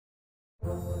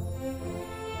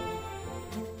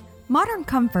Modern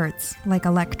comforts, like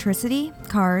electricity,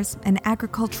 cars, and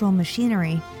agricultural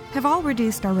machinery, have all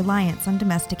reduced our reliance on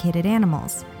domesticated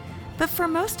animals. But for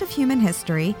most of human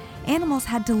history, animals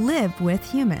had to live with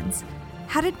humans.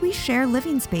 How did we share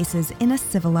living spaces in a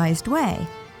civilized way?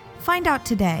 Find out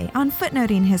today on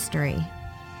Footnoting History.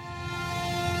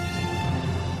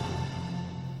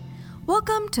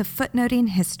 Welcome to Footnoting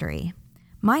History.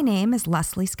 My name is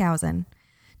Leslie Skousen.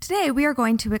 Today we are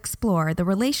going to explore the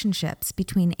relationships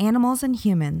between animals and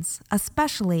humans,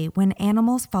 especially when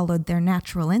animals followed their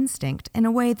natural instinct in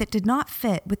a way that did not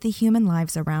fit with the human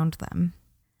lives around them.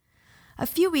 A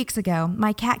few weeks ago,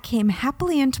 my cat came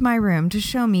happily into my room to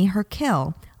show me her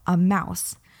kill, a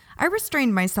mouse. I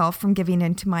restrained myself from giving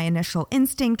in to my initial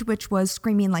instinct, which was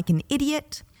screaming like an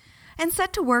idiot, and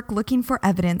set to work looking for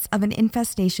evidence of an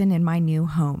infestation in my new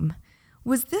home.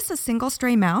 Was this a single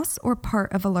stray mouse or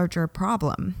part of a larger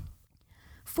problem?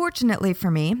 Fortunately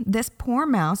for me, this poor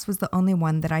mouse was the only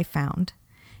one that I found.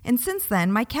 And since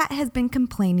then, my cat has been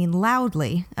complaining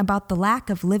loudly about the lack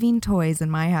of living toys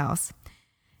in my house.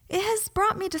 It has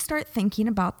brought me to start thinking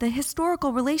about the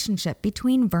historical relationship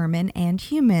between vermin and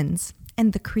humans,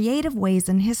 and the creative ways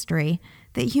in history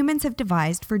that humans have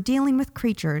devised for dealing with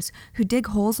creatures who dig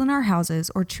holes in our houses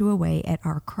or chew away at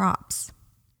our crops.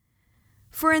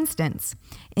 For instance,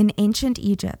 in ancient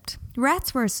Egypt,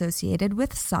 rats were associated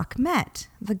with Sekhmet,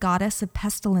 the goddess of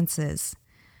pestilences.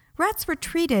 Rats were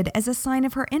treated as a sign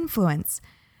of her influence,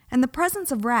 and the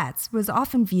presence of rats was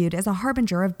often viewed as a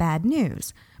harbinger of bad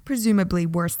news, presumably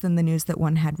worse than the news that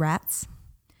one had rats.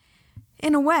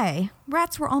 In a way,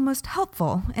 rats were almost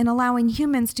helpful in allowing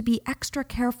humans to be extra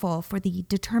careful for the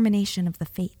determination of the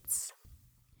fates.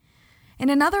 In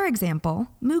another example,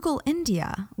 Mughal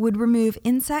India would remove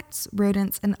insects,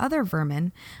 rodents, and other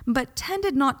vermin, but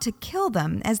tended not to kill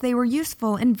them as they were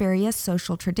useful in various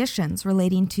social traditions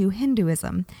relating to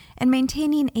Hinduism and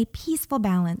maintaining a peaceful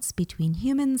balance between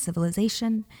human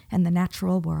civilization and the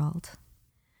natural world.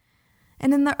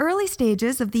 And in the early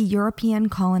stages of the European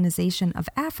colonization of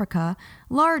Africa,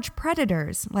 large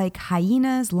predators like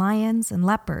hyenas, lions, and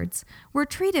leopards were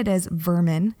treated as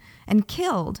vermin and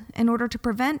killed in order to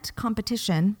prevent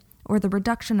competition or the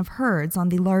reduction of herds on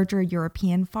the larger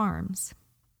European farms.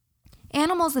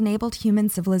 Animals enabled human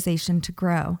civilization to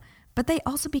grow, but they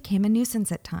also became a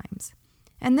nuisance at times.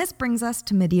 And this brings us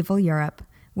to medieval Europe,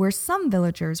 where some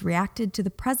villagers reacted to the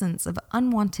presence of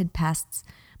unwanted pests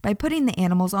by putting the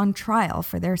animals on trial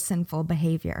for their sinful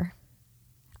behavior.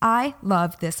 I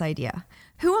love this idea.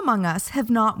 Who among us have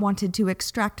not wanted to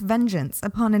extract vengeance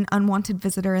upon an unwanted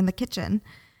visitor in the kitchen?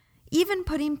 Even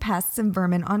putting pests and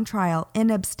vermin on trial in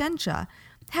absentia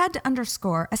had to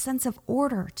underscore a sense of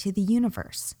order to the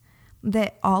universe,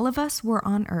 that all of us were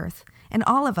on Earth, and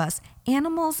all of us,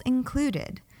 animals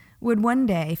included, would one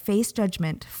day face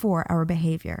judgment for our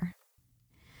behavior.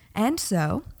 And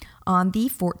so, on the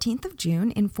 14th of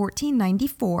June in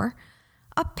 1494,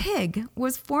 a pig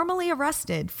was formally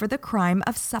arrested for the crime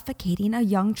of suffocating a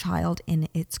young child in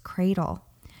its cradle.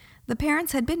 The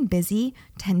parents had been busy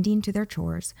tending to their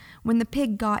chores when the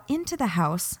pig got into the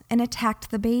house and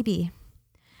attacked the baby.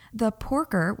 The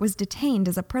porker was detained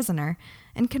as a prisoner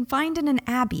and confined in an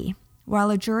abbey while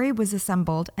a jury was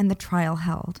assembled and the trial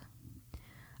held.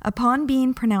 Upon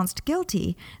being pronounced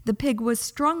guilty, the pig was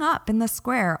strung up in the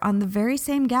square on the very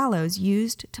same gallows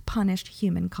used to punish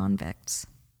human convicts.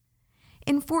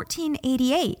 In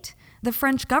 1488, the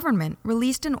French government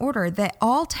released an order that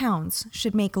all towns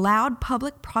should make loud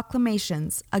public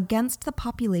proclamations against the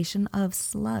population of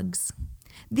slugs.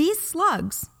 These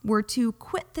slugs were to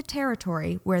quit the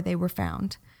territory where they were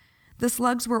found. The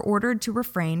slugs were ordered to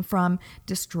refrain from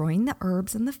destroying the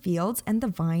herbs in the fields and the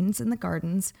vines in the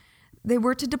gardens. They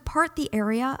were to depart the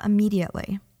area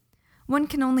immediately. One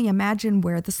can only imagine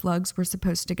where the slugs were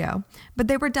supposed to go, but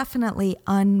they were definitely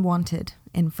unwanted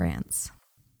in France.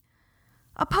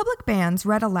 A public banns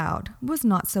read aloud was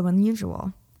not so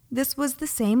unusual. This was the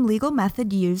same legal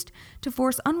method used to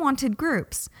force unwanted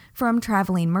groups, from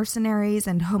traveling mercenaries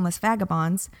and homeless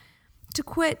vagabonds, to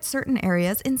quit certain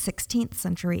areas in 16th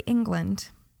century England.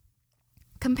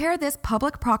 Compare this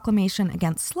public proclamation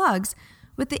against slugs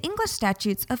with the English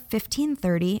statutes of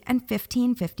 1530 and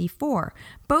 1554,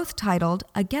 both titled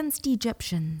Against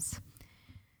Egyptians.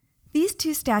 These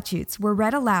two statutes were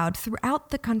read aloud throughout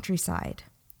the countryside.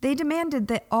 They demanded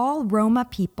that all Roma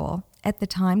people, at the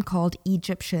time called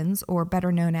Egyptians, or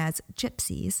better known as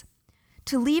gypsies,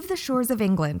 to leave the shores of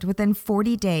England within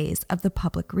 40 days of the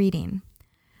public reading.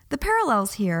 The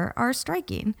parallels here are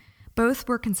striking. Both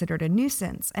were considered a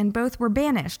nuisance, and both were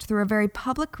banished through a very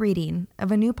public reading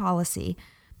of a new policy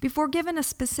before given a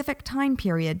specific time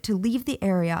period to leave the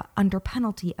area under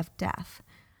penalty of death.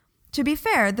 To be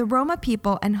fair, the Roma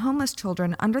people and homeless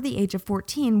children under the age of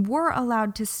 14 were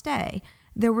allowed to stay.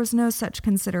 There was no such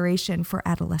consideration for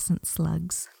adolescent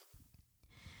slugs.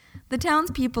 The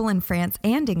townspeople in France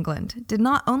and England did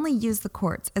not only use the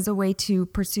courts as a way to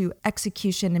pursue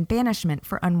execution and banishment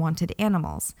for unwanted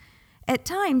animals. At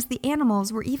times, the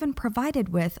animals were even provided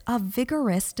with a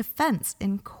vigorous defense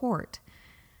in court.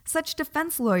 Such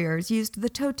defense lawyers used the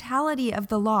totality of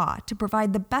the law to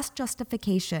provide the best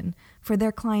justification for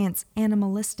their clients'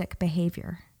 animalistic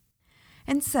behavior.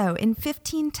 And so, in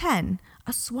 1510,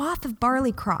 a swath of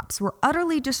barley crops were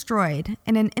utterly destroyed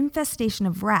in an infestation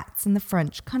of rats in the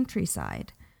French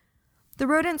countryside. The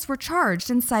rodents were charged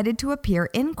and cited to appear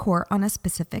in court on a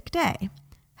specific day.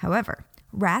 However,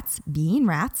 rats being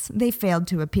rats, they failed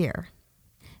to appear.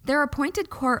 Their appointed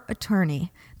court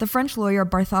attorney, the French lawyer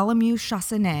Bartholomew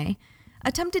Chassenet,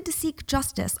 attempted to seek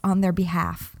justice on their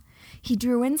behalf. He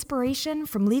drew inspiration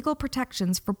from legal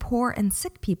protections for poor and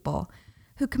sick people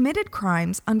who committed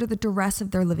crimes under the duress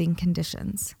of their living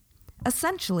conditions.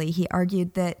 Essentially, he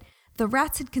argued that the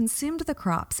rats had consumed the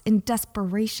crops in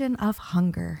desperation of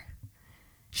hunger.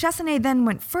 Chassenet then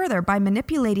went further by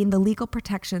manipulating the legal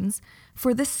protections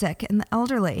for the sick and the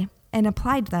elderly and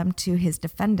applied them to his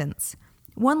defendants.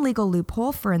 One legal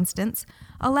loophole, for instance,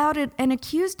 allowed an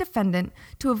accused defendant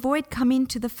to avoid coming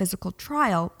to the physical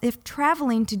trial if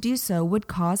traveling to do so would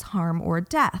cause harm or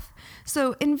death.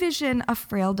 So envision a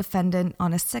frail defendant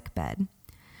on a sickbed.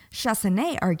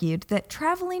 Chassenet argued that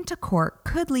traveling to court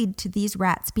could lead to these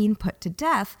rats being put to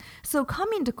death, so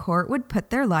coming to court would put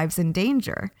their lives in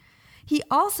danger. He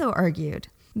also argued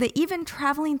that even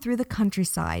traveling through the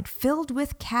countryside filled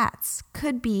with cats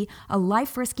could be a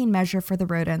life-risking measure for the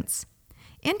rodents.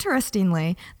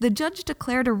 Interestingly, the judge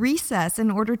declared a recess in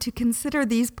order to consider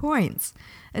these points.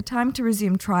 A time to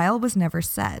resume trial was never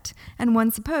set, and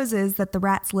one supposes that the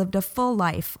rats lived a full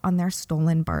life on their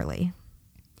stolen barley.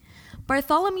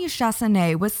 Bartholomew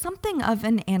Chassenet was something of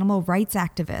an animal rights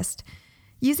activist,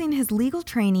 using his legal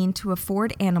training to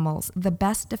afford animals the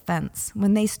best defense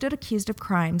when they stood accused of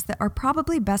crimes that are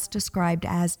probably best described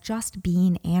as just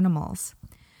being animals.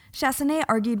 Chassenet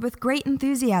argued with great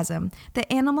enthusiasm that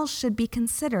animals should be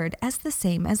considered as the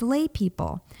same as lay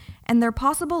people, and their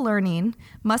possible learning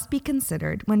must be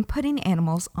considered when putting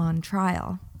animals on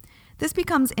trial. This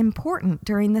becomes important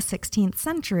during the 16th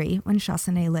century when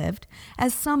Chassenet lived,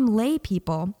 as some lay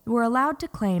people were allowed to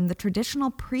claim the traditional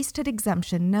priesthood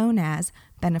exemption known as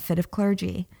benefit of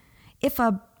clergy. If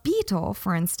a beetle,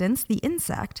 for instance, the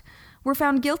insect, were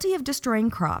found guilty of destroying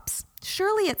crops,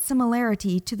 surely its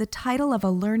similarity to the title of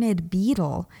a learned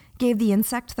beetle gave the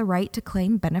insect the right to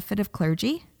claim benefit of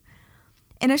clergy?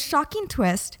 In a shocking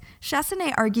twist,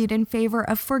 Chassenet argued in favor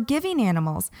of forgiving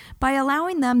animals by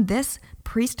allowing them this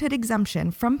priesthood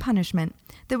exemption from punishment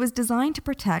that was designed to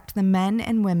protect the men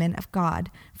and women of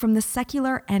God from the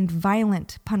secular and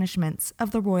violent punishments of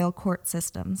the royal court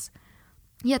systems.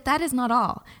 Yet that is not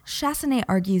all. Chassenet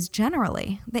argues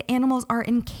generally that animals are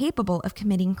incapable of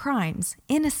committing crimes,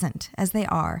 innocent as they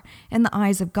are, in the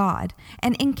eyes of God,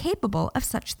 and incapable of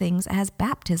such things as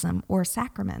baptism or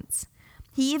sacraments.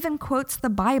 He even quotes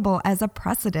the Bible as a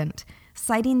precedent,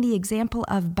 citing the example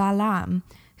of Balaam,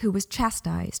 who was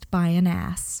chastised by an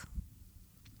ass.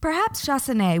 Perhaps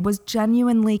Chassenet was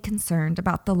genuinely concerned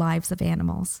about the lives of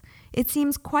animals. It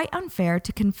seems quite unfair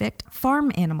to convict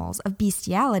farm animals of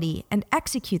bestiality and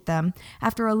execute them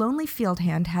after a lonely field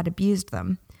hand had abused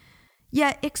them.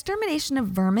 Yet extermination of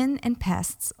vermin and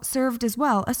pests served as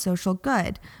well a social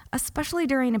good, especially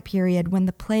during a period when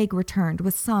the plague returned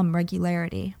with some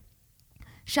regularity.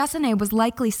 Chassenet was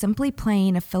likely simply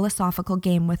playing a philosophical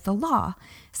game with the law,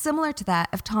 similar to that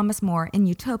of Thomas More in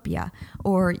Utopia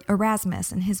or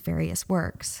Erasmus in his various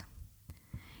works.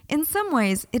 In some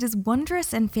ways, it is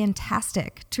wondrous and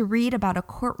fantastic to read about a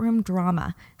courtroom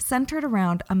drama centered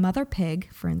around a mother pig,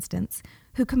 for instance,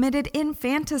 who committed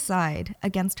infanticide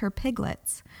against her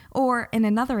piglets, or, in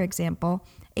another example,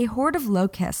 a horde of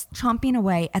locusts chomping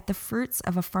away at the fruits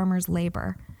of a farmer's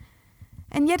labor.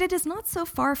 And yet it is not so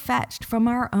far-fetched from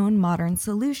our own modern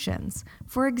solutions.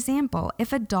 For example,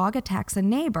 if a dog attacks a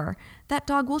neighbor, that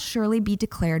dog will surely be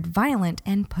declared violent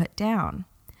and put down.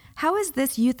 How is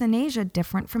this euthanasia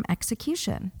different from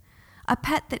execution? A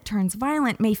pet that turns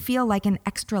violent may feel like an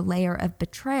extra layer of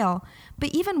betrayal,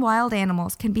 but even wild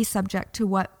animals can be subject to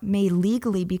what may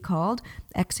legally be called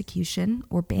execution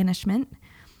or banishment.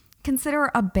 Consider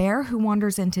a bear who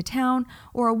wanders into town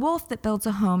or a wolf that builds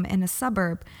a home in a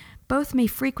suburb. Both may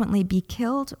frequently be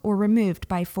killed or removed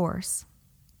by force.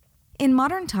 In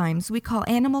modern times, we call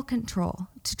animal control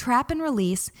to trap and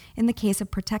release in the case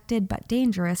of protected but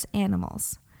dangerous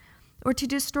animals, or to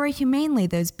destroy humanely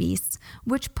those beasts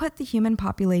which put the human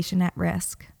population at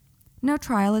risk. No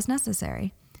trial is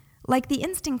necessary. Like the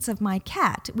instincts of my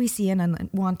cat, we see an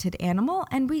unwanted animal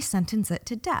and we sentence it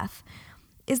to death.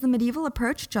 Is the medieval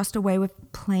approach just a way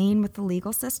of playing with the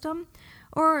legal system?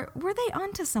 Or were they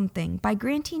onto something by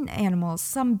granting animals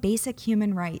some basic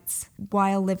human rights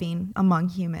while living among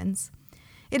humans?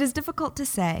 It is difficult to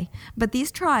say, but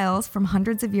these trials from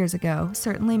hundreds of years ago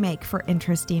certainly make for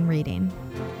interesting reading.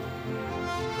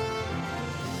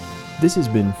 This has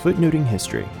been Footnoting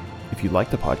History. If you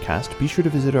like the podcast, be sure to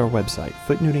visit our website,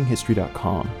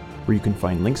 footnotinghistory.com, where you can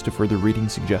find links to further reading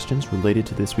suggestions related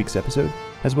to this week's episode,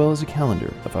 as well as a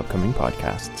calendar of upcoming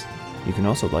podcasts. You can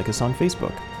also like us on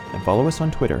Facebook and follow us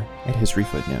on Twitter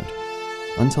 @HistoryFootnote.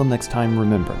 Until next time,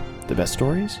 remember, the best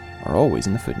stories are always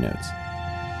in the footnotes.